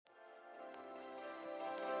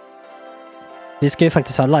Vi ska ju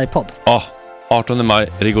faktiskt ha livepodd. Ja, 18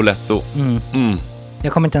 maj, Rigoletto.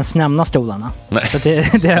 Jag kommer inte ens nämna stolarna. Nej. För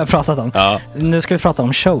det har jag pratat om. Ja. Nu ska vi prata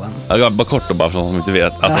om showen. Ja, bara kort då, bara för de som inte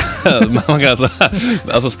vet. Man kan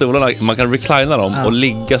alltså stolarna, man kan reclina dem och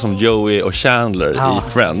ligga som Joey och Chandler i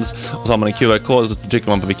Friends. Och så har man en QR-kod och så trycker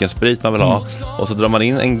man på vilken sprit man vill ha. Och så drar man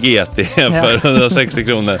in en GT för 160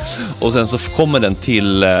 kronor. Och sen så kommer den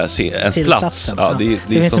till ens plats. Ja, det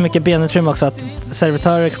finns så mycket benutrymme också att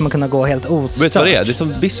servitörer kommer kunna gå helt ostört. Vet du vad det är? Det är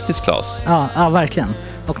som business class. Ja, verkligen.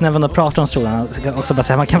 Och när man då pratar om stolarna så kan jag också bara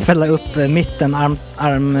säga att man kan fälla upp mitten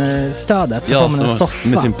armstödet så får man en soffa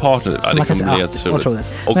med sin partner. Ja, det kommer bli helt otroligt.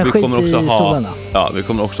 Och men vi kommer också stolarna. vi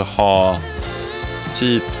kommer också ha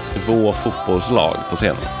typ 2 fotbollslag på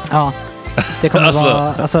scenen. Ja. Det kommer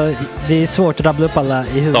vara, alltså det är svårt att rabbla upp alla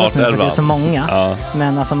i huvudet nu för det är så många. Ja.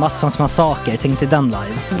 Men alltså Mattssons massaker, tänk till den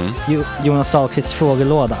live. Jonas Dahlqvists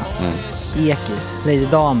frågelåda. Ekis, Lady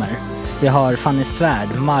Damer. Vi har Fanny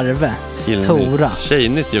Svärd, Marve, Tora.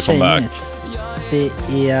 Tjejnytt gör comeback. Det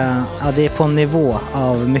är på en nivå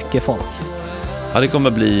av mycket folk. Ja, det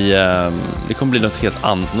kommer bli något helt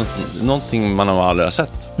annat. Någonting man har aldrig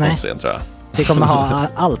sett på scen, tror jag. Vi kommer ha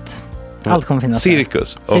allt. Allt kommer finnas.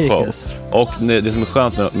 Cirkus. Och det som är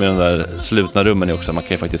skönt med de där slutna rummen är också att man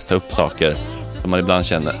kan ju faktiskt ta upp saker som man ibland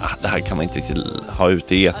känner det här kan man inte riktigt ha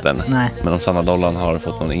ute i etern. Nej. Men om Sanna Dollan har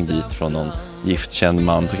fått någon invit från någon giftkänd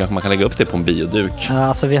man så kanske man kan lägga upp det på en bioduk. Ja,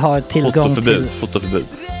 alltså vi har tillgång till fotoförbud.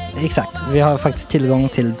 Exakt, vi har faktiskt tillgång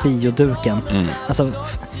till bioduken. Alltså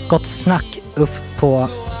gott snack upp på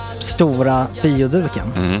stora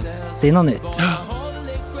bioduken. Det är något nytt.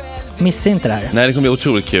 Missa inte det här. Nej, det kommer bli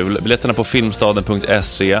otroligt kul. Biljetterna på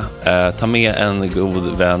filmstaden.se. Ta med en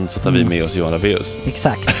god vän så tar vi med oss Johan Rabaeus.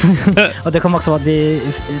 Exakt. Och det kommer också vara det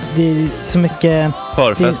är så mycket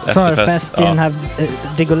förfest i den här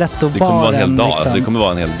Rigoletto-baren. Det kommer vara en hel dag. Liksom. Det kommer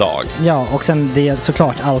vara en hel dag. Ja, och sen det är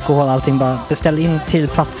såklart alkohol, allting. Bara beställ in till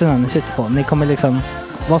platserna ni sitter på. Ni kommer liksom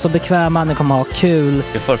vara så bekväma, ni kommer ha kul.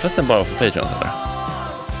 Är förfesten bara för Patreon eller?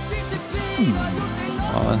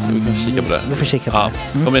 Ja, vi kan kika på det. Vi får kika på det.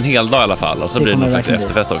 Det kommer en hel dag i alla fall. Och så blir det någon slags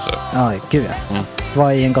efterfest också. Ja, gud ja.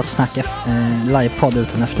 Vad är en gott snack livepodd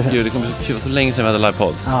utan efterfest? Gud, det kommer bli så länge sedan vi hade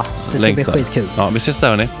livepodd. Ja, det ska bli skitkul. Ja, vi ses där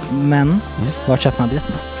hörni. Men, var köper man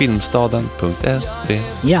biljetterna? Filmstaden.se.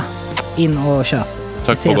 Ja, in och köp.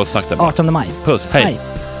 Tack på gott snack där. 18 maj. Puss, hej.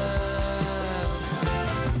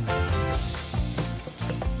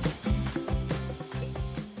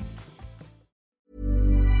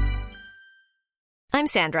 I'm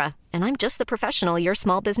Sandra, and I'm just the professional your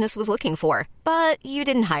small business was looking for. But you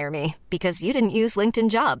didn't hire me because you didn't use LinkedIn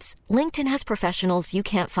Jobs. LinkedIn has professionals you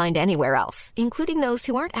can't find anywhere else, including those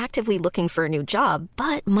who aren't actively looking for a new job,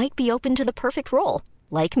 but might be open to the perfect role,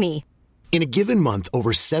 like me. In a given month,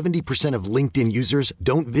 over 70% of LinkedIn users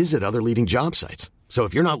don't visit other leading job sites. So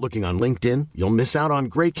if you're not looking on LinkedIn, you'll miss out on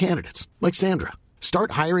great candidates, like Sandra.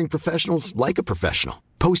 Start hiring professionals like a professional.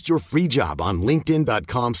 Post your free job on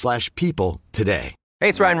linkedin.com/people today. Hey,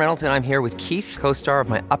 it's Ryan Reynolds, and I'm here with Keith, co-star of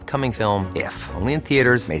my upcoming film, If, only in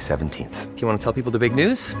theaters May 17th. Do you want to tell people the big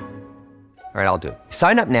news? All right, I'll do it.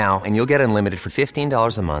 Sign up now and you'll get unlimited for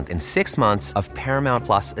 $15 a month and 6 months of Paramount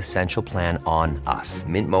Plus Essential Plan on us.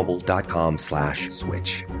 MintMobile.com/switch.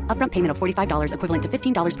 Upfront payment of $45 equivalent to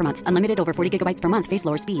 $15 per month. Unlimited over 40 gigabytes per month. Face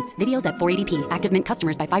lower speeds. Videos at 480p. Active Mint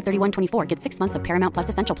customers by 531.24 get 6 months of Paramount Plus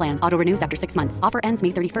Essential Plan. Auto renews after 6 months. Offer ends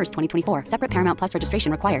May 31st, 2024. Separate Paramount Plus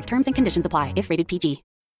registration required. Terms and conditions apply if rated PG.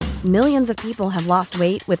 Millions of people have lost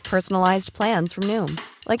weight with personalized plans from Noom.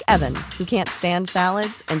 Like Evan, who can't stand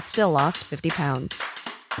salads and still lost 50 pounds.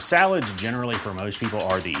 Salads generally for most people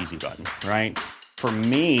are the easy button, right? For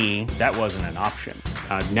me, that wasn't an option.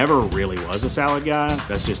 I never really was a salad guy.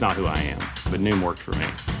 That's just not who I am. But Noom worked for me.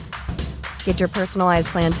 Get your personalized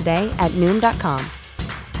plan today at Noom.com.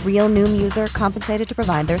 Real Noom user compensated to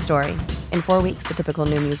provide their story. In 4 weeks, the typical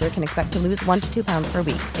Noom user can expect to lose 1 to 2 pounds per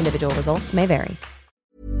week. Individual results may vary.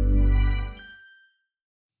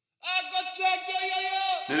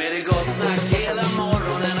 Nu är det gott snack hela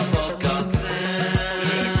morgonen och podcasten.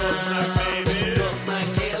 Nu är det gott snack baby. Gott snack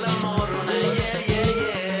hela morgonen,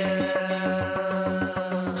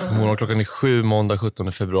 yeah. Morgon, klockan är 7, måndag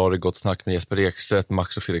 17 februari. Gott snack med Jesper Ekstedt,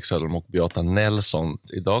 Max och Felix Söderholm och Beata Nelson.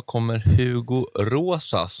 Idag kommer Hugo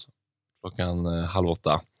Rosas klockan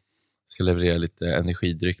 7:30. Ska leverera lite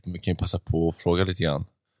energidryck, men vi kan ju passa på att fråga lite grann.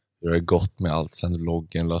 Hur har det gått med allt sen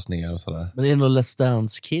loggen lades ner och sådär. Men är det någon Let's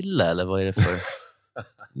Dance-kille eller vad är det för...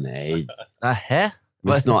 Nej. Nähä?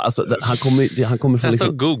 Men snart, alltså, han kommer från... Jag står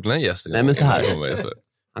och googlar en gäst. Nej, men så här.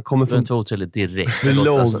 Han kommer från... två otrevligt direkt.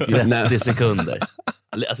 Alltså, 30 sekunder.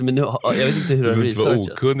 Alltså, men nu, jag vet inte hur du han inte vara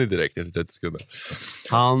okunnig direkt efter 30 sekunder.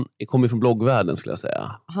 Han kommer från bloggvärlden skulle jag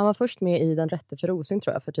säga. Han var först med i Den rätte för Rosing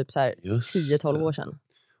tror jag för typ så här 10-12 år sedan.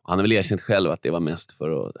 Han har väl erkänt själv att det var mest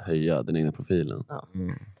för att höja den egna profilen. Ja.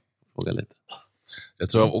 Fråga lite. Jag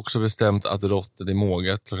tror jag också bestämt att råttet är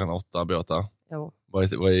mågat klockan 8, Beata. Jo. Vad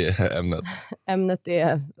är ämnet? Ämnet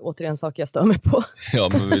är återigen saker jag stör mig på. Ja,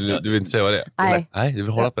 men du vill inte säga vad det är? Nej, du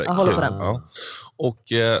vill hålla på det? Jag håller på den. Ja.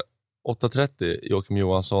 Och 8.30, Joakim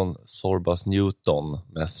Johansson, Sorbas Newton,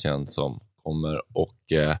 mest känd som, kommer och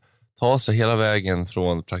ta sig hela vägen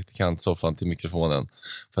från praktikantsoffan till mikrofonen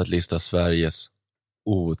för att lista Sveriges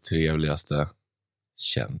otrevligaste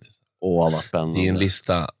kändis. Åh, vad spännande. Det är en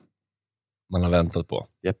lista man har väntat på.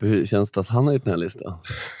 Jeppe, hur känns det att han har gjort den här listan?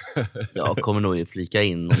 Jag kommer nog flika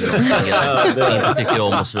in om jag inte tycker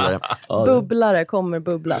om och så vidare. Bubblare kommer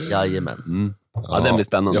bubblas. Jajamän. Ja, den blir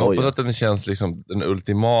spännande. Jag hoppas att den känns liksom den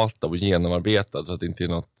ultimata och genomarbetad så att det inte är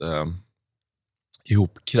något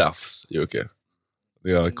ihopkraft, Jocke.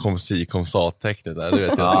 Det är kom-sa-tecknet där, det vet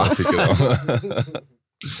jag inte vad jag tycker om.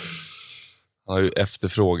 Han har ju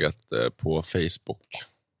efterfrågat på Facebook.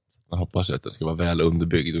 Man hoppas att det ska vara väl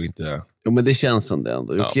underbyggd och inte... Jo, men det känns som det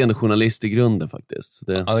ändå. Jocke är ändå journalist i grunden faktiskt.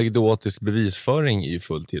 Det... Anekdotisk bevisföring är ju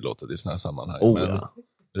fullt tillåtet i sådana här sammanhang.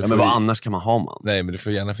 Men vad annars kan man ha, man? Nej, men det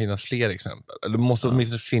får gärna finnas fler exempel. Eller det måste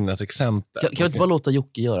åtminstone finnas exempel. Kan vi inte bara låta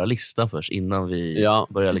Jocke göra lista först innan vi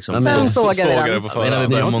börjar liksom... Sen sågar vi den. Innan vi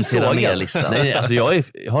börjar montera ner listan. Nej, alltså jag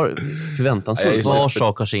har förväntansfull. Var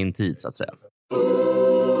sak har sin tid, så att säga.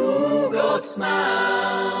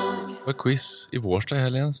 Det var quiz i Vårsta i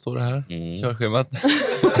helgen, står det här. Körschemat.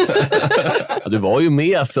 Ja, du var ju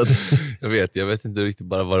med så att... jag vet inte riktigt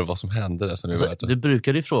bara vad det var som hände där. Alltså, du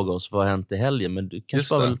brukade ju fråga oss vad har hänt i helgen, men du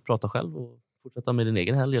kanske bara vill prata själv och fortsätta med din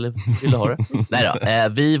egen helg, eller vill du ha det? Nej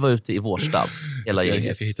då, vi var ute i Vårsta hela gänget.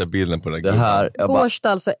 Jag ska hitta bilden på den det här. Vårsta,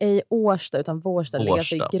 alltså ej Årsta utan Vårsta. Det ligger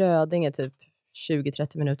alltså i Grödinge typ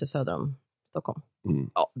 20-30 minuter söder om Stockholm.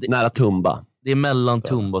 Ja, nära Tumba. Det är mellan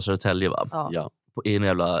Tumba och Södertälje, va? Ja. I en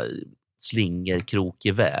jävla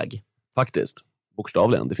slingerkrokig väg. Faktiskt.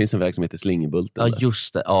 Bokstavligen. Det finns en väg som heter Slingerbulten. Ja,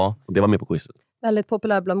 just det. Ja. Och det var med på quizet. Väldigt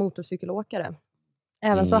populär bland motorcykelåkare.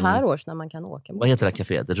 Även så här års när man kan åka. Vad heter det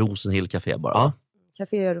kaféet? Rosenhill Café bara. Ja.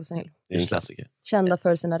 Café Rosenhill. Det är en klassiker. Kända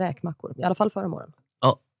för sina räkmackor. I alla fall förra morgonen.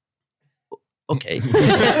 Ja. Okej.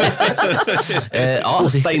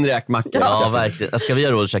 Hosta in räkmackor. Ja, verkligen. Ska vi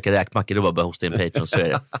göra råd att käka räkmackor, då bara hosta in Patreon, så är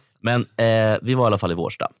det. Men vi var i alla fall i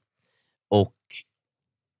Vårsta. Och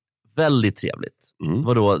väldigt trevligt.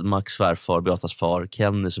 Var då Max svärfar, Beatas far,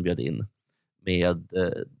 Kenny som bjöd in med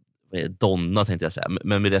Donna, tänkte jag säga,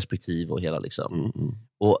 men med respektive och hela liksom.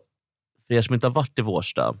 Och för er som inte har varit i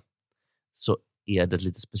Vårsta så är det ett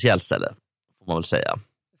lite speciellt ställe, får man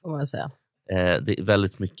väl säga. Det är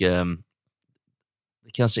väldigt mycket...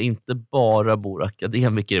 Det kanske inte bara bor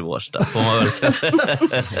akademiker i Vårsta, får man väl kanske.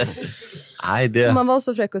 Nej, det... Man var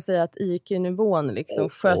så fräck att säga att IQ-nivån liksom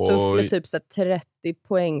sköt upp med typ så 30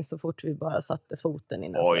 poäng så fort vi bara satte foten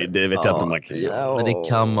in. Oj, det vet jag inte om man kan göra. Men det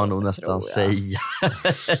kan man nog nästan säga.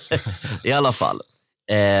 I alla fall.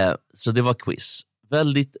 Så det var quiz.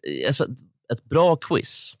 Väldigt, alltså, ett bra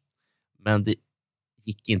quiz. Men det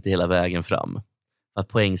gick inte hela vägen fram. Att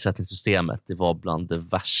poängsättningssystemet, det var bland det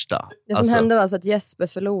värsta. Det som hände var alltså att Jesper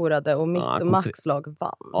förlorade och mitt och Max lag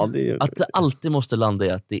vann. Ja, att det alltid måste landa i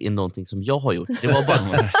att det är någonting som jag har gjort.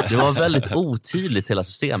 Det var väldigt otydligt hela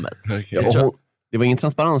systemet. Det var ingen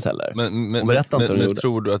transparens heller. Men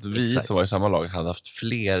tror du att vi som var i samma lag hade haft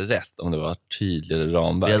fler rätt om det var tydligare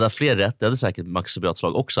ramverk? Vi hade haft fler rätt, det hade säkert Max och Beats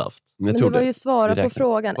lag också haft. Men det var ju svara på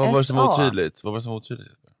frågan. Vad var det som var otydligt?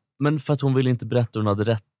 Men för att hon ville inte berätta hur hon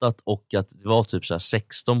hade rättat och att det var typ så här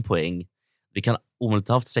 16 poäng. Vi kan omöjligt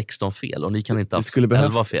ha haft 16 fel och ni kan inte ha haft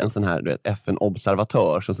 11 fel. En sån här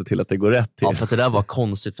FN-observatör som ser till att det går rätt till. Ja, för att det där var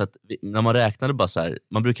konstigt. För att när man räknade bara så här,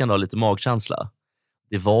 man brukar ändå ha lite magkänsla.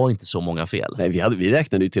 Det var inte så många fel. Nej, vi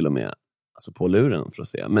räknade ju till och med alltså på luren för att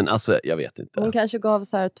se. Men alltså, jag vet inte. Hon kanske gav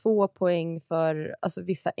så här 2 poäng för alltså,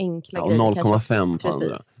 vissa enkla grejer. 0,5 på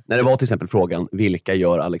andra. När det var till exempel frågan, vilka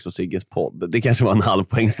gör Alex och Sigges podd? Det kanske var en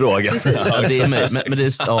halvpoängsfråga. Ja, det är med, men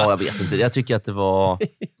det, jag vet inte. Jag tycker att det var...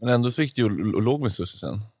 Men ändå fick du låg med Susie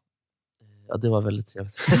sen. Ja, det var väldigt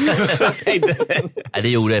trevligt. Nej, det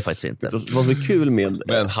gjorde jag faktiskt inte. Det var så kul med...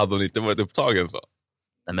 Men hade hon inte varit upptagen så?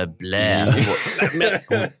 Nej, men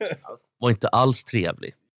hon var inte alls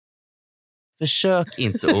trevlig. Försök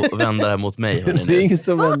inte att vända det här mot mig.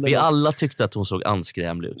 Vi alla tyckte att hon såg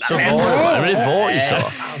anskrämlig ut. Så var det. Men det var ju så.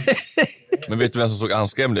 Men vet du vem som såg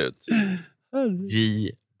anskrämlig ut?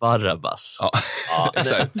 Barabbas. Ja,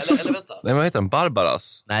 exakt. Eller vänta. Nej, vad heter han?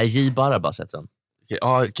 Barbaras? Nej, J. Barabbas heter han.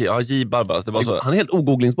 Ja, J. Barbaras. Det var så. Han är helt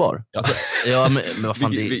ogooglingsbar. Alltså, men vad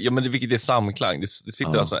fan vilket är samklang. Det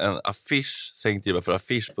sitter alltså en affisch, sänkt giva för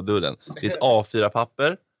affisch på dörren. Det är ett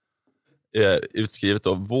A4-papper utskrivet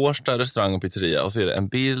då, Vårsta restaurang och pizzeria. Och så är det en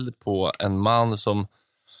bild på en man som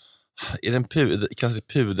är det en klassisk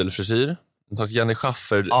pudelfrisyr. En slags Janne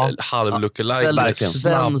Schaffer halv-lookalike. Väldigt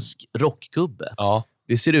svensk rockgubbe. Ja.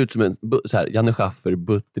 Det ser ut som en så här, Janne Schaffer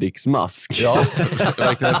buttricksmask. Ja,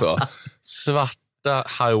 verkligen så. Svarta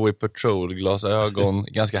Highway Patrol-glasögon,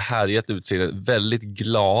 ganska härjat utseende, väldigt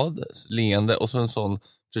glad, leende och så en sån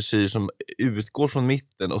frisyr som utgår från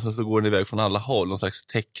mitten och sen så går den iväg från alla håll. Någon slags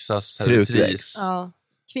Texas-herretris. Ja,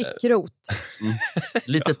 kvickrot.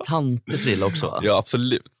 Lite tantefrilla också, va? Ja,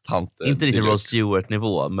 absolut. Tante. Inte riktigt Rod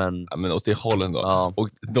Stewart-nivå, men... Ja, men åt det hållen då. Ja. Och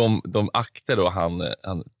de akter då, han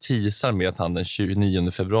teasar med att han den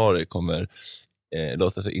 29 februari kommer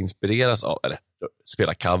låta sig inspireras av, eller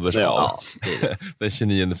spela covers av. Den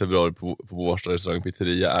 29 februari på Vårsta restaurang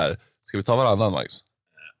pizzeria är... Ska vi ta varannan, Max?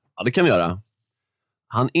 Ja, det kan vi göra.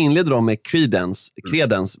 Han inleder dem med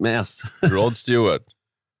Creedence med S. Rod Stewart.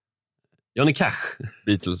 Johnny Cash.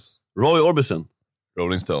 Beatles. Roy Orbison.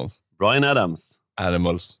 Rolling Stones. Brian Adams.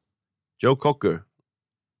 Animals. Joe Cocker.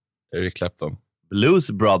 Eric Clapton. Blues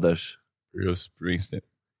Brothers. Bruce Springsteen.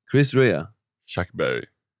 Chris Rea. Chuck Berry.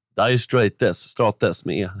 Dire Straits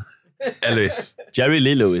med E. Elvis. Jerry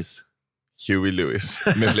Lee Lewis. Huey Lewis.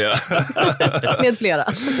 Med flera. Med flera.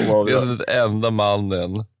 Det är den enda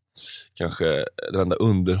mannen, kanske den enda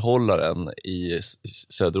underhållaren i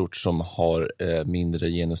söderort som har mindre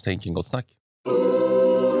genustänk än Gott Snack.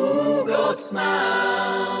 Gott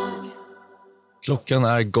snack. Klockan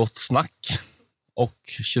är Gott Snack och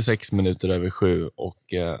 26 minuter över 7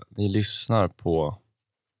 och ni lyssnar på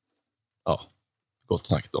Gott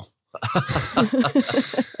Snack då.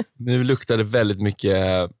 Nu luktar det väldigt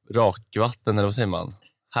mycket rakvatten, eller vad säger man?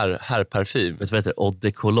 Herrparfym. Vet du vad heter? Eau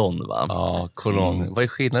de Cologne, va? Ja, Cologne. Vad är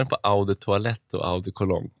skillnaden på Eau de Toilette och Eau de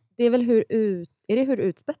Cologne? Det är väl hur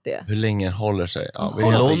utspätt det är? Hur länge håller sig? Ja,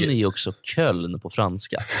 Cologne är ju också Köln på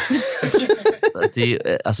franska. Det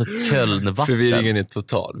är alltså Kölnvatten. Förvirringen är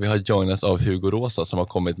total. Vi har joinats av Hugo Rosa som har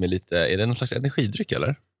kommit med lite, är det någon slags energidryck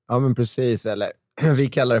eller? Ja, men precis, eller vi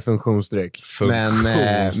kallar det funktionsdryck.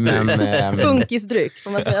 Funkisdryck,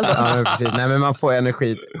 får man säga så? Ja, men precis. Nej, men man får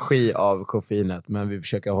energi av koffeinet, men vi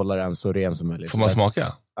försöker hålla den så ren som möjligt. Får man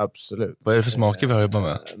smaka? Absolut. Vad är det för smaker vi har jobbat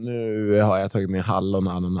med? Nu har jag tagit med hallon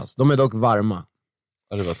och ananas. De är dock varma.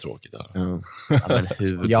 Ja, det var tråkigt. Ja. Ja, men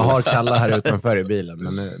jag har kalla här utanför i bilen,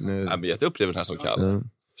 men nu... Ja, men jag upplever den här som kall.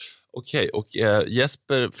 Okej, och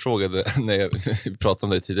Jesper frågade när vi pratade om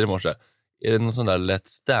det tidigare i morse. Är det någon sån där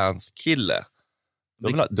Let's Dance-kille?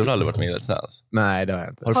 Du har aldrig varit med i Let's Dance? Nej, det har jag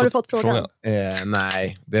inte. Har du fått frågan?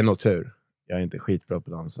 Nej, det är nog tur. Jag är inte skitbra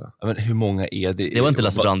på att dansa. Ja, men hur många är det? Det var inte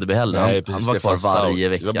Lasse Brandeby heller. Nej, han var kvar varje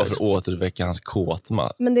vecka. Det var bara för att återväcka hans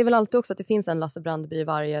kåtma. Men det är väl alltid också att det finns en Lasse Brandeby i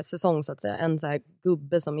varje säsong, så att säga. En så här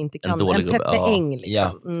gubbe som inte kan. En Peppe Eng, liksom.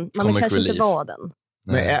 Ja. Man vill kanske inte vara den.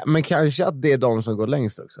 Men kanske att det är de som går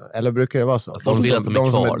längst också. Eller brukar det vara så? De som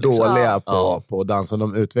är dåliga liksom. på att dansa.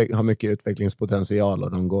 De har mycket utvecklingspotential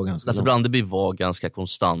och de går ganska Lasse Brandeby var ganska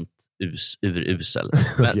konstant urusel.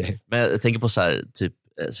 Men jag tänker på så här, typ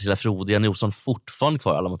Cecilia Frode, Janne Olsson fortfarande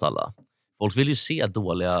kvar Alla mot alla. Folk vill ju se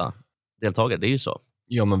dåliga deltagare, det är ju så.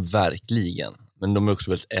 Ja, men verkligen. Men de är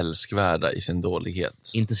också väldigt älskvärda i sin dålighet.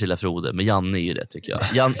 Inte Cecilia Frode, men Janne är ju det, tycker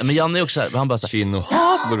jag. Men Janne är också här, han bara så här,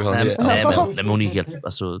 nej, men hon är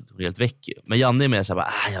ju helt väck. Men Janne är mer så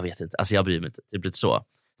här, jag vet inte. Alltså jag bryr mig inte. Det blir så.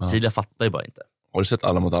 Cecilia fattar ju bara inte. Har du sett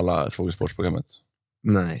Alla mot alla frågesportprogrammet?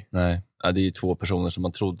 Nej. Ja, det är ju två personer som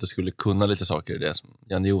man trodde skulle kunna lite saker i det. Som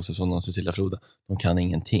Janne Josefsson och Cecilia Frode. De kan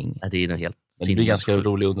ingenting. Ja, det är nog helt... Men det blir ganska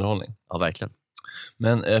rolig underhållning. Ja, verkligen.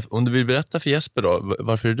 Men om du vill berätta för Jesper då,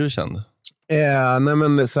 varför är du känd? Nej,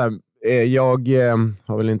 men så här, jag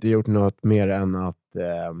har väl inte gjort något mer än att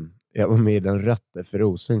jag var med i Den rätte för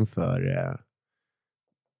Rosing för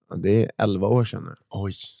det är 11 år sedan nu.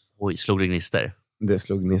 Oj, slog det gnister? Det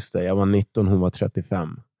slog gnister. Jag var 19, hon var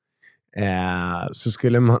 35. Så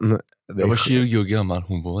skulle man... Jag var 20 år gammal,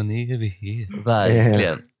 hon var en evighet.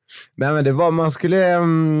 Verkligen. Nej, men det var, man skulle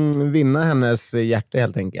vinna hennes hjärta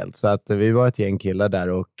helt enkelt. Så att vi var ett gäng killar där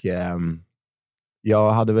och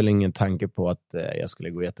jag hade väl ingen tanke på att jag skulle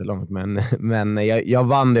gå jättelångt. Men jag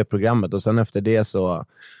vann det programmet och sen efter det så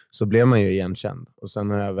blev man ju igenkänd. Och sen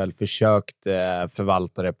har jag väl försökt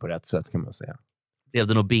förvalta det på rätt sätt, kan man säga. Blev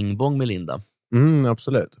det nog bing-bong med Linda?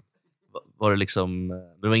 Absolut. Var det liksom...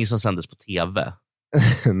 Det var ingen som sändes på tv?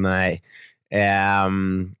 Nej.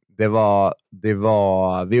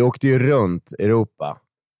 vi åkte ju runt Europa.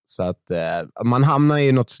 Så att man hamnar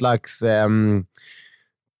i något slags...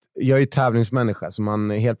 jag är ju tävlingsmänniska, så man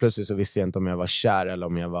helt plötsligt så visste jag inte om jag var kär eller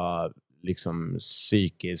om jag var liksom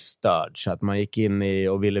psykiskt störd. Så att man gick in i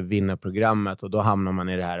och ville vinna programmet, och då hamnar man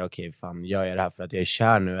i det här, okej, fan, gör jag det här för att jag är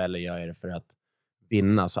kär nu eller gör jag det för att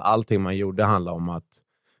vinna? Så allting man gjorde handlade om att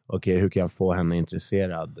okej, hur kan jag få henne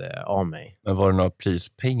intresserad av mig? Men var det några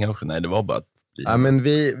prispengar också? Nej, det var bara... Ja, men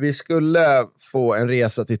vi skulle få en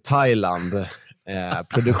resa till Thailand.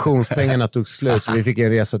 Produktionspengarna tog slut, så vi fick en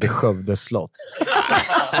resa till Skövde slott.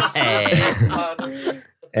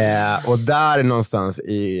 Och där någonstans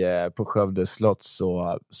på Skövde slott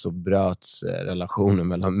så bröts relationen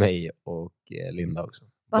mellan mig och Linda också.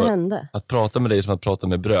 Vad hände? Att prata med dig som att prata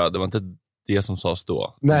med bröd, det var inte det som sades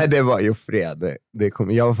då? Nej, det var ju fred.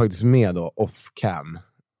 Jag var faktiskt med då, off cam.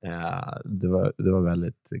 Det var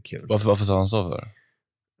väldigt kul. Varför sa han så för?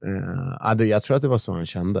 Jag tror att det var så han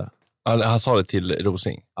kände. Han sa det till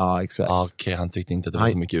Rosing? Ja, exakt. Okej, han tyckte inte att det var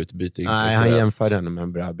så mycket utbyte. Nej, han jämförde henne med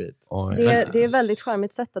en bra bit. Det är väldigt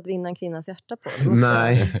charmigt sätt att vinna en kvinnas hjärta på.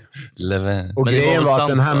 Nej. Och grejen var att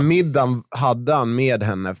den här middagen hade han med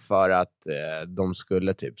henne för att de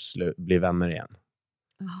skulle typ bli vänner igen.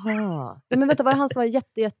 Jaha. Men vänta, var det han som var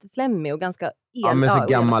jätteslemmig och ganska el? Ja, men så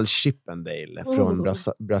gammal Chippendale från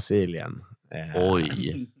Brasilien.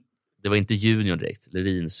 Oj. Det var inte Junior direkt.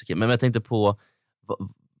 Men jag tänkte på...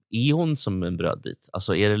 Är hon som en brödbit?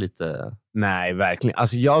 Alltså är det lite... Nej, verkligen.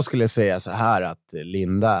 Alltså jag skulle säga så här att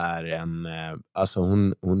Linda är en... Alltså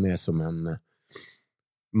hon är som en...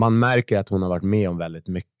 Man märker att hon har varit med om väldigt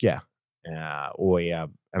mycket. Och är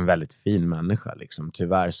en väldigt fin människa. Liksom.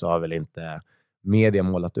 Tyvärr så har väl inte media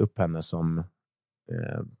målat upp henne som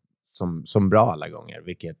bra alla gånger.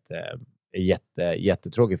 Vilket är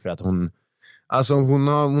jättetråkigt, för att hon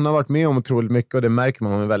har varit med om otroligt mycket, och det märker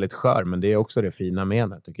man, hon är väldigt skör, men det är också det fina med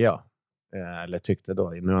henne, tycker jag. Eller tyckte då.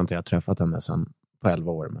 Nu har inte jag träffat henne sedan på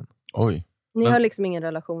 11 år. Men... Oj. Ni har liksom ingen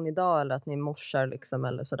relation idag, eller att ni morsar liksom,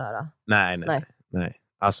 eller sådär? Nej.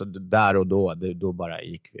 Alltså där och då bara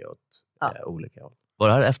gick vi åt olika håll. Var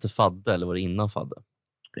det här efter Fadde eller var det innan Fadde?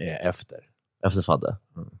 Efter. Efter Fadde.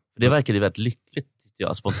 Det verkade väldigt lyckligt, tyckte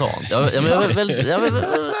jag, spontant. Jag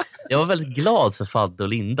var väldigt glad för Fadde och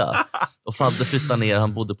Linda. Och Fadde flyttade ner,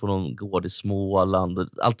 han bodde på någon gård i Småland.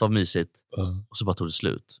 Allt var mysigt. Och så bara tog det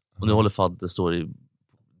slut. Och nu håller Fadde, står i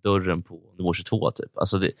dörren på nivå 22 typ.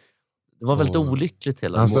 Alltså det var väldigt olyckligt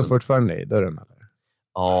hela. Han står fortfarande i dörren, eller?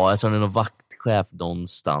 Ja, jag tror han är någon vaktchef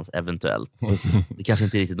någonstans, eventuellt. Det kanske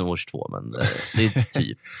inte är riktigt nivå 22, men det är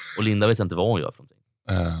typ. Och Linda vet inte vad hon gör för någonting.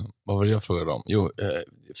 Vad var det jag frågade om? Jo,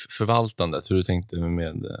 förvaltandet. Hur du tänkte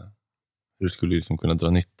med... hur du skulle liksom kunna dra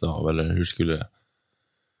nytta av, eller hur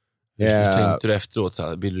tänkte du efteråt? Så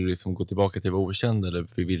här, vill du liksom gå tillbaka till att vara okänd, eller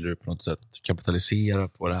vill du på något sätt kapitalisera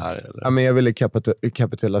på det här? Eller? Ja, men jag ville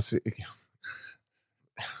kapitalisera.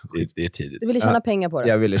 Det är tidigt. Du ville tjäna pengar på det?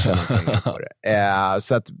 Jag ville tjäna pengar på det.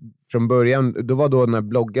 Så att från början, då var då när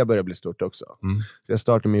bloggar började bli stort också. Så jag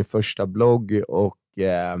startade min första blogg, och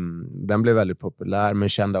den blev väldigt populär, men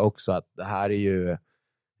kände också att det här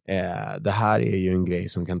är ju en grej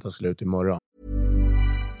som kan ta slut imorgon.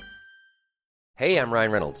 Hey, I'm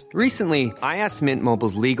Ryan Reynolds. Recently, I asked Mint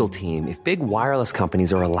Mobile's legal team if big wireless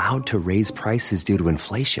companies are allowed to raise prices due to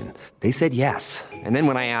inflation. They said yes. And then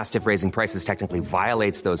when I asked if raising prices technically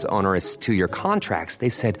violates those onerous 2-year contracts, they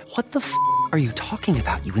said, "What the f*** are you talking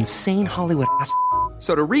about, you insane Hollywood ass?"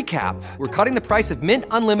 So to recap, we're cutting the price of Mint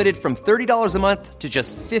Unlimited from $30 a month to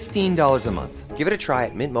just $15 a month. Give it a try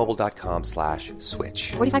at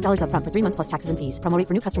mintmobile.com/switch. $45 up front for 3 months plus taxes and fees. Promo rate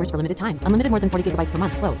for new customers for limited time. Unlimited more than 40 gigabytes per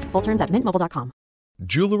month. Slows full terms at mintmobile.com.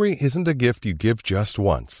 Jewelry isn't a gift you give just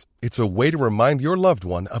once. It's a way to remind your loved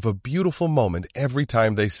one of a beautiful moment every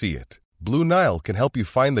time they see it. Blue Nile can help you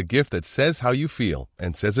find the gift that says how you feel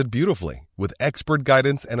and says it beautifully, with expert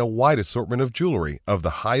guidance and a wide assortment of jewelry of the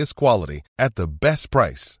highest quality at the best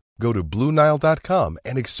price. Go to BlueNile.com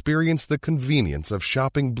and experience the convenience of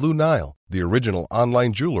shopping Blue Nile, the original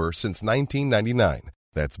online jeweler since 1999.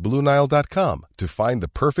 That's BlueNile.com to find the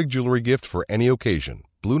perfect jewelry gift for any occasion.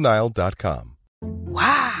 BlueNile.com.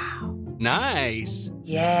 Wow! Nice!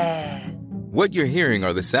 Yeah! What you're hearing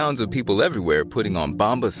are the sounds of people everywhere putting on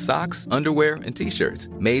Bombas socks, underwear, and T-shirts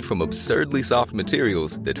made from absurdly soft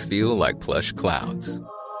materials that feel like plush clouds.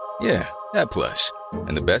 Yeah, that plush.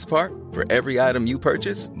 And the best part? For every item you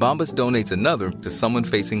purchase, Bombas donates another to someone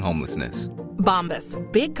facing homelessness. Bombas,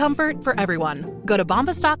 big comfort for everyone. Go to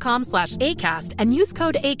bombas.com/ACAST and use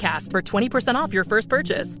code ACAST for 20% off your first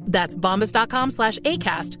purchase. That's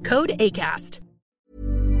bombas.com/ACAST, code ACAST.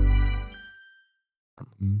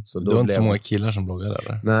 Så det var inte så många killar som bloggade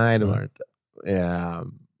eller? Nej, det var det inte.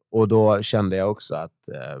 Och då kände jag också att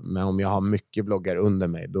men om jag har mycket bloggar under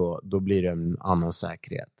mig, då blir det en annan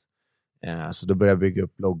säkerhet. Så då började jag bygga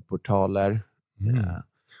upp bloggportaler.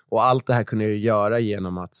 Och allt det här kunde jag göra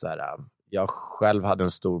genom att så här, jag själv hade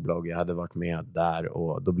en stor blogg, jag hade varit med där,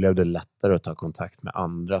 och då blev det lättare att ta kontakt med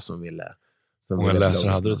andra som ville. Många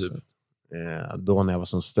läsare hade du typ? Då när jag var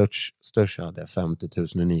som störst hade jag 50 000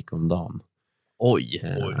 unik om dagen. Oj.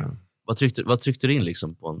 Vad tryckte du in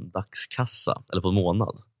liksom på en dagskassa eller på en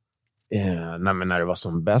månad? Nej, men när det var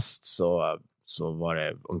som bäst så var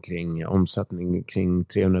det omsättning kring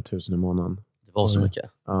 300 000 i månaden. Det var så mycket?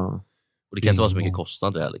 Ja. Och det kan inte vara så mycket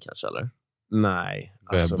kostnader eller kanske, eller? Nej.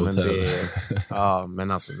 Alltså,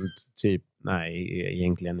 men alltså typ, nej,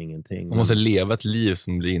 egentligen ingenting. Man måste leva ett liv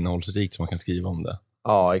som blir innehållsrikt så man kan skriva om det.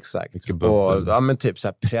 Ja, exakt. Och men typ så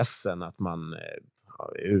här pressen att man är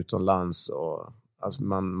utomlands och alltså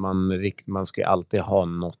man ska ju alltid ha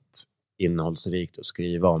något innehållsrikt att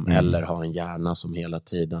skriva om eller ha en hjärna som hela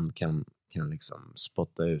tiden kan liksom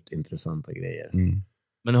spotta ut intressanta grejer.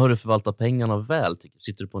 Men har du förvaltat pengarna väl?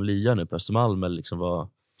 Sitter du på en lya nu på Östermalm eller liksom vad?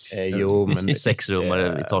 Jo, men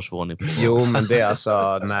 6-rummare i etagevåning. Jo, men det är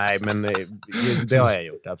alltså nej, men det har jag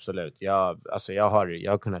gjort absolut. Jag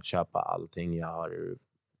har kunnat köpa allting jag har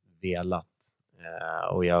velat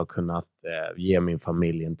och jag har kunnat ge min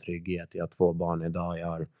familj en trygghet. Jag har 2 barn idag. Jag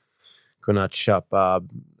har kunnat köpa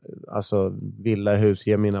alltså villahus,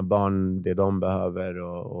 ge mina barn det de behöver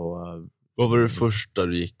och vad var det första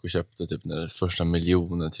du gick och köpte typ när första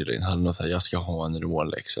miljonen tydligen? Hade något så här, jag ska ha en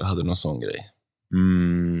Rolex, eller hade någon sån grej?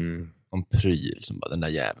 En pryl som bara, den där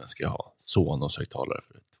jäveln ska jag ha. Sonos högtalare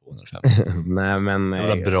för 250. Nej, men det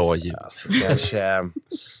var bra ljud. Alltså, kanske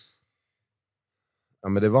ja,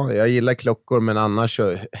 men det var, jag gillar klockor, men annars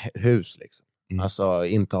så hus liksom. Alltså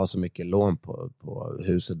inte ha så mycket lån på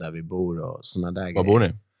huset där vi bor och såna där grejer. Var bor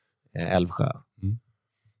ni? Älvsjö.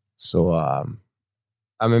 Så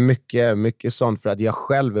ja, men mycket sånt, för att jag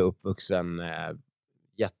själv är uppvuxen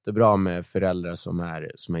jättebra med föräldrar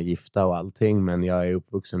som är gifta och allting, men jag är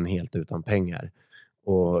uppvuxen helt utan pengar.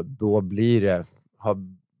 Och då har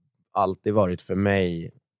alltid varit för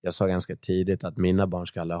mig, jag sa ganska tidigt att mina barn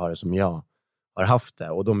ska alla ha det som jag har haft det.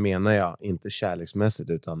 Och då menar jag inte kärleksmässigt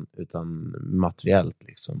utan materiellt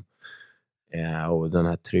liksom. Och den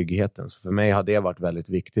här tryggheten. Så för mig har det varit väldigt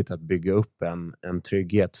viktigt att bygga upp en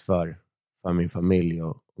trygghet för min familj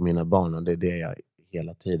och mina barn. Och det är det jag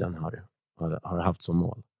hela tiden har haft som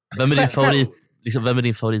mål. Vem är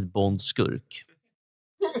din favorit Bond-skurk?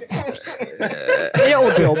 Är det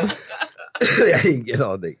Oddjob? Jag har ingen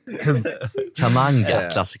aning. Kananga,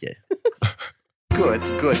 klassiker. Good.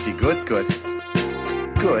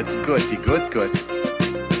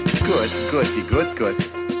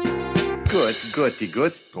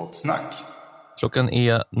 Gott snack. Klockan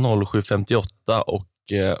är 07.58 och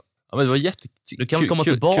ja, men det var du kan komma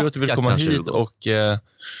tillbaka, kul att du vill komma hit och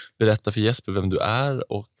berätta för Jesper vem du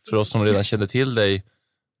är, och för oss som redan känner till dig,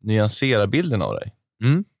 nyansera bilden av dig.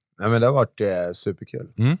 Ja, men det har varit superkul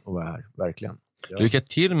att vara här, verkligen. Ja. Lycka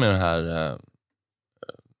till med den här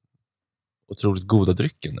otroligt goda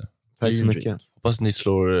drycken nu. Tack så mycket. Hoppas ni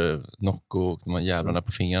slår Nocco och de här jävlarna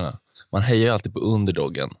på fingrarna. Man hejar ju alltid på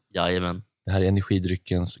underdoggen. Jajamän. Det här är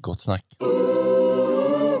energidryckens Gott snack.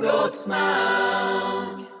 Gott snack.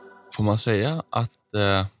 Får man säga att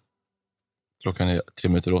klockan är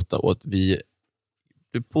 7:03 och att vi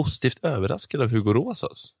blev positivt överraskade av Hugo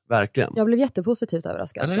Rosas? Verkligen. Jag blev jättepositivt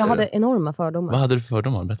överraskad. Eller jag hur? hade enorma fördomar. Vad hade du för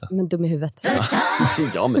fördomar? Berätta. Men dum i huvudet.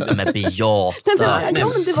 Ja, men bejata. Ja,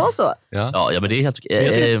 men det var så. Ja, men det är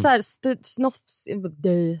helt så här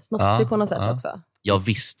snofsig på något sätt också. Jag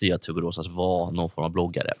visste ju att Hugo Rosas var någon form av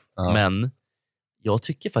bloggare. Men jag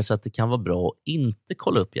tycker faktiskt att det kan vara bra att inte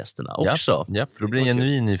kolla upp gästerna också. Ja, för då blir en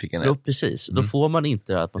genuin nyfikenhet. Ja, precis. Då får man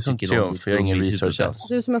inte att man tycker någon för jag har ingen research.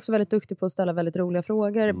 Du som är också väldigt duktig på att ställa väldigt roliga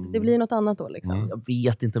frågor. Det blir något annat då liksom. Jag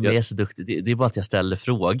vet inte om jag är så duktig. Det är bara att jag ställer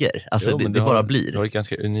frågor. Alltså det bara blir. Du har ett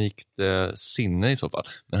ganska unikt sinne i så fall.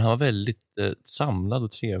 Men han var väldigt samlad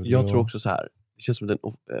och trevlig. Jag tror också så här. Det känns som den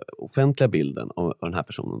offentliga bilden av den här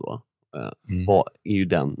personen då. Är ju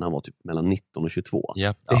den när han var typ mellan 19 och 22.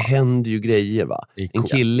 Det händer ju grejer, va? En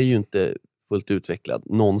kille är ju inte fullt utvecklad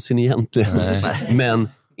någonsin egentligen. Men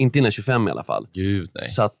inte innan 25 i alla fall. Gud, nej.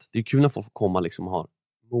 Så att det är kul att få komma liksom och ha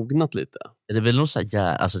mognat lite. Det är väl någon så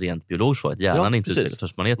här, alltså rent biologiskt så att hjärnan inte utvecklad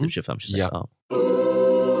först man är typ 25-26. Ja.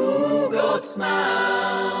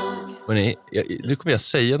 Hörrni, nu kommer jag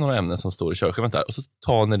säga några ämnen som står i körschemat här, och så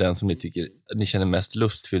tar ni den som ni tycker ni känner mest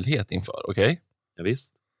lustfylldhet inför, okej? Ja,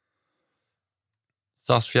 visst.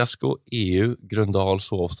 SAS-fiasko, EU, Gröndal,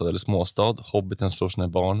 sovstad eller småstad, Hobbiten slår sina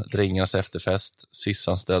barn, Drängarnas efterfest,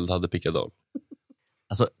 SIS-anställd hade pickadoll.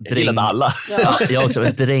 Alltså, jag gillade alla. Ja, jag också,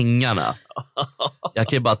 men Drängarna. Jag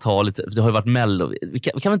kan ju bara ta lite, det har ju varit Mello. Vi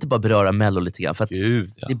kan inte bara beröra Mello lite grann, för att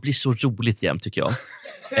det blir så roligt jämt, tycker jag.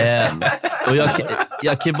 Och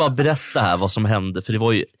jag kan ju bara berätta här vad som hände, för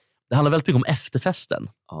det handlar väldigt mycket om efterfesten.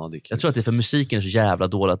 Ja, det är kul. Jag tror att det är för musiken är så jävla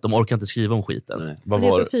dålig att de orkar inte skriva om skiten. Det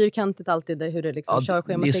är så fyrkantigt alltid hur det liksom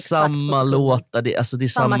körschemat det är samma låtar, det är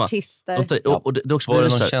samma artister. Det är också var det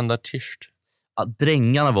någon känd artist? Ja,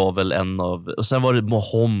 Drängarna var väl en av, och sen var det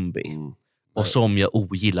Mohombi. Och som jag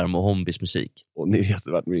ogillar Mohombis musik. Och ni vet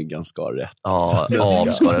att ni ganska rätt. Ja,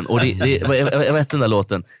 avskaren. Och jag vet den där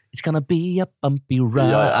låten. It's gonna be a bumpy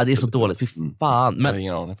ride. Ja, det är så dåligt. Fy fan. Men i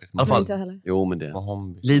alla fall. Jo, men det.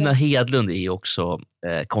 Lina Hedlund är också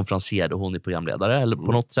konferencier och hon är programledare eller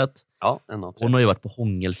på något sätt. Ja, hon har ju varit på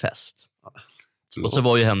hångelfest. Och så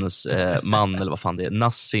var ju hennes man, eller vad fan det är,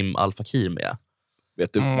 Nassim Al Fakir med.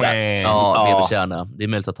 Vet du? Ja, BBC-kärna. Det är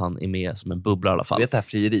möjligt att han är med som en bubbla i alla fall. Vet det här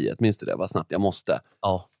frieriet, minns du det? Vad snabbt, jag måste.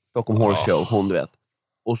 Ja. Stockholm Horror Show, hon du vet.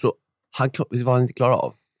 Och så, var han inte klar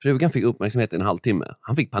av. Frugan fick uppmärksamhet i en halvtimme.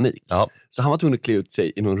 Han fick panik. Ja. Så han var tvungen att klä ut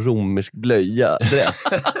sig i någon romersk blöja dress.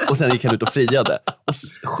 Och sen gick han ut och friade.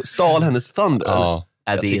 Och stal hennes thunder. Ja.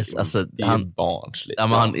 Det är barnsligt.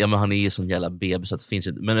 Ja, men han är ju sån jävla bebis så att det finns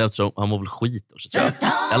inte. Men eftersom han var väl skit också, tror jag.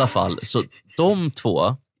 I alla fall, så de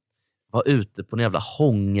två var ute på en jävla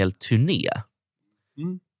hångelturné.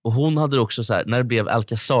 Och hon hade också så här, när det blev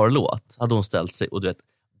Alcazar-låt hade hon ställt sig och du vet,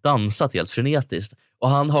 dansat helt frenetiskt. Och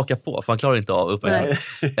han hakar på, för han klarar inte av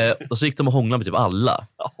uppmärksamhet. Och så gick de och hånglade med typ alla.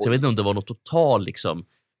 Så jag vet inte om det var något total liksom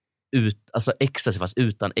alltså ecstasy fast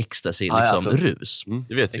utan ecstasy liksom rus.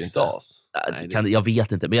 Det vet vi inte. Jag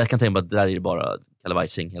vet inte, men jag kan tänka mig att det där är bara Kalle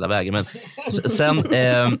Weissing hela vägen. Men sen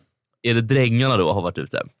är det Drängarna då har varit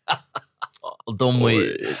ute. Och de har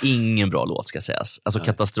ju ingen bra låt, ska sägas. Alltså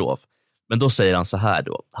katastrof. Men då säger han så här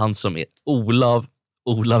då. Han som är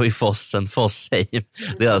Olav i Fossheim.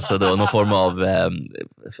 Det är alltså då någon form av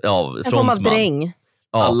frontman. En form av dräng.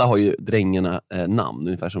 Ja. Alla har ju Drängarna namn.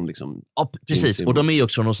 Ungefär som liksom... Ja, precis. Och de är ju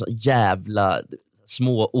också någon sån jävla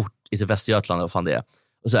små ort i Västergötland. Vad fan det är.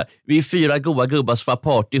 Och så här, vi är 4 goa gubbar som får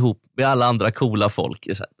party ihop med alla andra coola folk.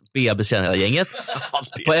 BBC hela gänget.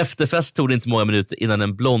 På efterfest tog det inte många minuter innan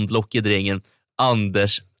den blondlockige drängen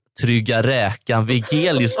Anders Trygga Räkan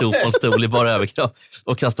Vigelius stod på en stol i bara överkropp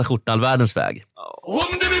och kastade skjortan all världens väg.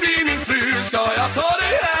 Om du vill bli min fru ska jag ta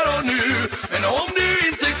det här och nu. Men om du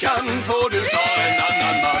inte kan får du ta en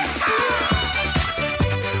annan man.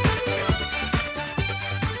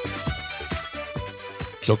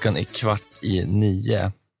 Klockan är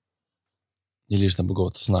 8:15. Ni lyssnar på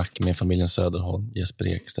Gott snack med familjen Söderholm, Jesper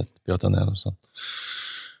Ekstedt, Björn Nelson.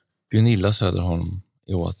 Gunilla Söderholm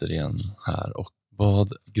är återigen här. Och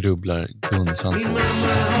vad grubblar Gunsan på? Min mamma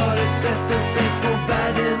har ett sätt att se på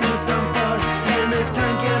världen utanför. Hennes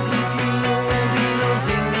tankar blir till och blir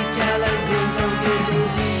någonting vi kallar Gunsans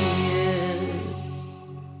grunderier.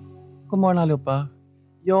 God morgon allihopa.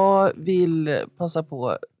 Jag vill passa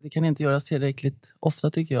på, det kan inte göras tillräckligt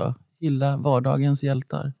ofta tycker jag, hylla vardagens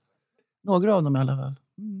hjältar. Några av dem i alla fall.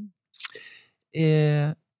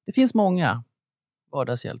 Det finns många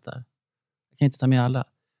vardagshjältar. Jag kan inte ta med alla.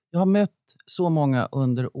 Jag har mött så många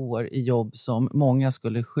under år i jobb som många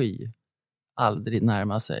skulle sky. Aldrig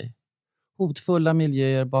närma sig. Hotfulla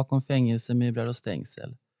miljöer bakom fängelsemurar och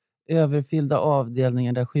stängsel. Överfyllda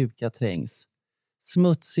avdelningar där sjuka trängs.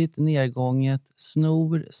 Smutsigt nedgånget,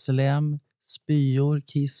 snor, slem, spyor,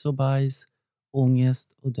 kiss och bajs, ångest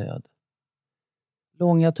och död.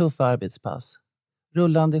 Långa tuffa arbetspass,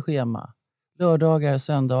 rullande schema, lördagar,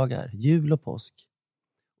 söndagar, jul och påsk.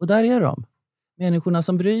 Och där är de, människorna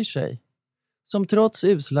som bryr sig. Som trots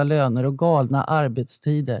usla löner och galna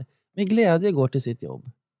arbetstider med glädje går till sitt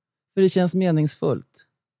jobb. För det känns meningsfullt.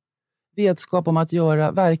 Vetskap om att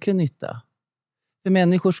göra verklig nytta. För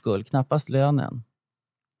människors skull, knappast lönen.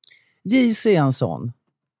 JC är en sån.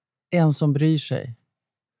 En som bryr sig.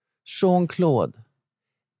 Jean-Claude.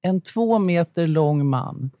 En 2 meter lång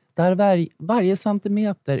man där varje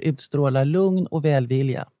centimeter utstrålar lugn och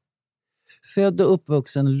välvilja. Född och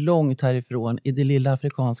uppvuxen långt härifrån i det lilla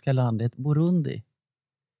afrikanska landet Burundi.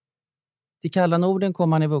 Till kalla Norden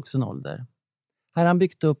kom han i vuxen ålder. Här har han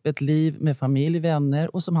byggt upp ett liv med familj,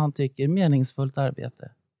 vänner och som han tycker meningsfullt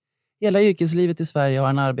arbete. Hela yrkeslivet i Sverige har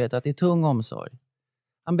han arbetat i tung omsorg.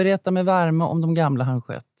 Han berättar med värme om de gamla han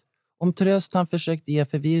skött. Om tröst han försökt ge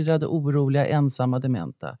förvirrade, oroliga, ensamma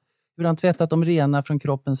dementa. Hur han tvättat dem rena från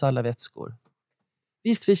kroppens alla vätskor.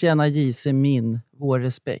 Visst förtjänar JC vår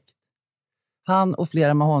respekt. Han och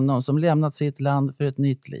flera med honom som lämnat sitt land för ett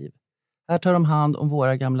nytt liv. Här tar de hand om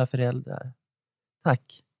våra gamla föräldrar.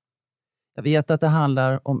 Tack. Jag vet att det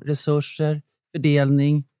handlar om resurser,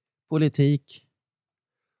 fördelning, politik.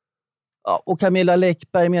 Ja, och Camilla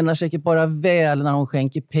Läckberg menar säkert bara väl när hon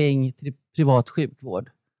skänker pengar till privat sjukvård.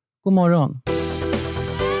 God morgon.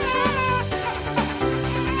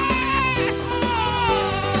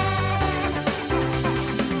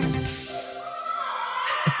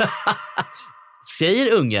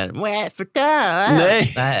 Säger ungen. Nej.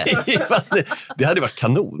 Det hade varit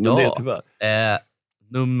kanon. Men det tyvärr.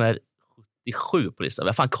 Nummer 77 på listan. Vi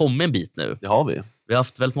har fan kommit en bit nu. Det har vi. Vi har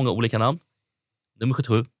haft väldigt många olika namn. Nummer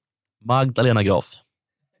 77. Magdalena Graf.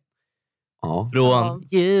 Ja. Från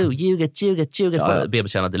ljuget.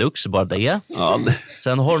 BB-kärna Deluxe, bara det. Ja.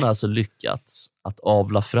 Sen har hon alltså lyckats att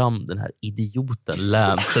avla fram den här idioten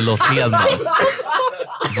Lancelot Hedman.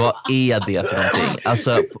 Vad är det för någonting?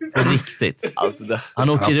 Alltså, på riktigt. Han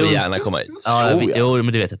åker runt. Gärna komma hit. Jo,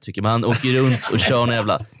 men det vet jag tycker. Men han åker runt och kör en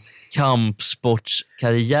jävla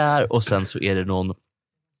kampsportskarriär och sen så är det något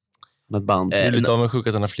band. Det är lite avundsjuk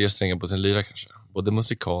att han har fler strängar på sin lyra kanske. Både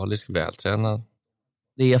musikalisk, vältränad.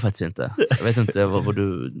 Det är jag faktiskt inte. Jag vet inte vad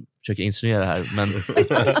du försöker insinuera här. Men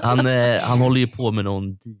han håller ju på med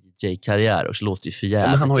någon DJ-karriär och så låter ju för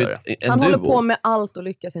jävligt. Han håller på med allt och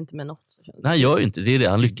lyckas inte med något. Nej, han gör ju inte. Det är det.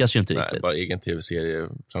 Han lyckas ju inte riktigt. Bara egen tv-serie,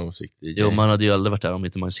 framgångsrik DJ. Jo, man hade ju aldrig varit där om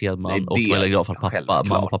inte Magnus Hedman och Magdalena Graf har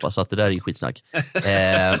mamma och pappa. Så att det där är ju skitsnack.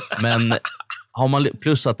 Men har man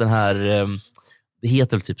plus att den här det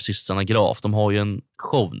heter väl typ Systrarna Graf. De har ju en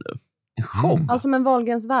show nu. En show? Alltså med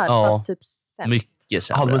Wahlgrens värld, fast typ sämst. Mycket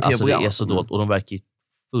sämre. Alltså det är så dåligt och de verkar ju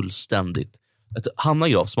fullständigt. Hanna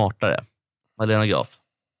Graf smartare. Magdalena Graf.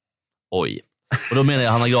 Oj. Och då menar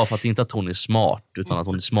jag Hanna Graf att inte att hon är smart utan att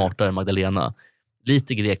hon är smartare än Magdalena.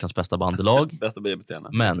 Lite Greklands bästa bandelag. Bästa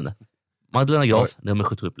BB-scenen. Men Magdalena Graf, nummer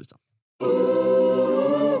 77 på listan.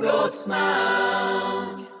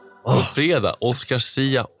 På fredag, Oscar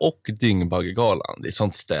Sia och Dyngbaggegalan. Det är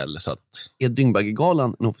sånt ställe så att... Är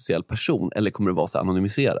Dyngbaggegalan en officiell person eller kommer det vara så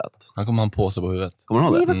anonymiserat? Han kommer ha en påse på huvudet. Kommer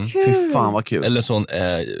han ha det? Det var kul. Fy fan vad kul. Eller sån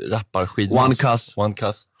rapparskid. One cuss.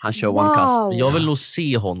 Han kör one cuss. Jag vill nog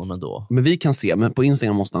se honom ändå. Men vi kan se, men på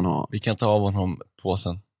Instagram måste han ha. Vi kan ta av honom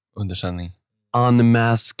påsen under sändning.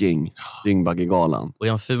 Unmasking Dyngbaggegalan. Och är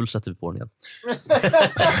han ful sätter vi på den igen.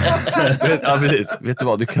 Ja, precis. Vet du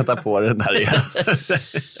vad, du kan ta på den där igen.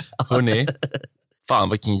 Hörrni, fan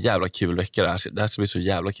vilken jävla kul vecka det här. Det här ska bli så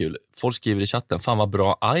jävla kul. Folk skriver i chatten, fan vad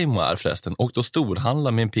bra Aimo är förresten. Och då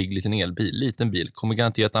storhandla med en pigg liten elbil. Liten bil, kommer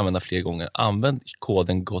garanterat använda fler gånger. Använd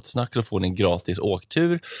koden GOTTSNACK så får ni en gratis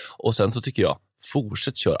åktur. Och sen så tycker jag,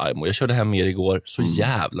 fortsätt kör Aimo. Jag körde hem med er igår, så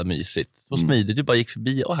jävla mysigt. Så smidigt, du bara gick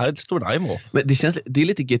förbi och här står en Aimo. Men det är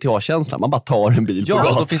lite GTA-känsla, man bara tar en bil på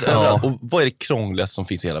gatan. Finns och vad är det krångligaste som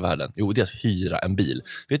finns i hela världen? Jo, det är att hyra en bil.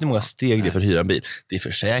 Vet du hur många steg det är för att hyra en bil? Det är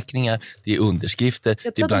försäkringar, det är underskrifter,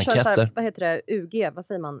 det är blanketter. Här, vad heter det? UG, vad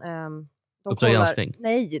säger man?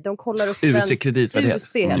 De kollar upp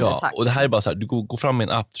UC-kreditvärdighet. Ja, och det här är bara så här, du går fram med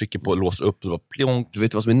en app, trycker på lås upp och bara pljonk. Du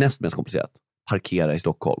vet vad som är näst mest komplicerat? Parkera i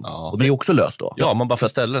Stockholm. Ja. Och det är också löst då. Ja, man bara får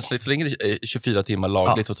ställa den. Så länge det är 24 timmar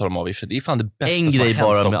lagligt så tar de avgifter. Det är fan det bästa en grej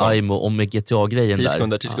bara med Aimo och med GTA-grejen 10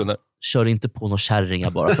 sekunder. Kör inte på några kärringar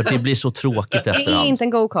bara, för det blir så tråkigt efterhand. Det är inte en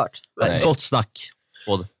go-kart. Gott snack.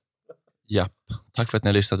 Japp. Tack för att ni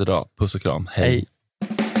har lyssnat idag. Puss och kram. Hej.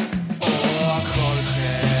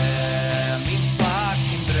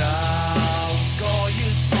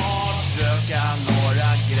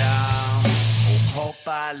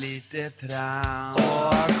 Lite tram.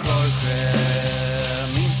 Jorge,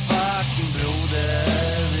 min fucking broder.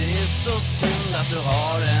 Det är så synd att du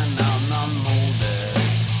har en annan moder.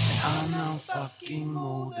 En annan fucking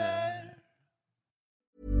moder.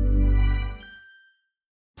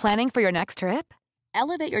 Planning for your next trip?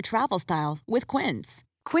 Elevate your travel style with Quince.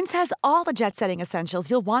 Quince has all the jet-setting essentials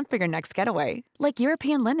you'll want for your next getaway. Like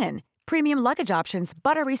European linen, premium luggage options,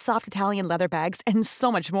 buttery soft Italian leather bags, and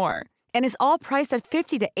so much more. And is all priced at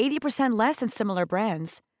 50 to 80% less than similar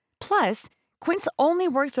brands. Plus, Quince only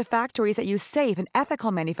works with factories that use safe and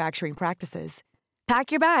ethical manufacturing practices.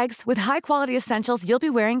 Pack your bags with high-quality essentials you'll be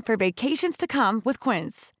wearing for vacations to come with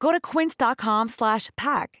Quince. Go to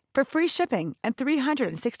quince.com/pack for free shipping and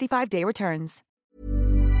 365-day returns.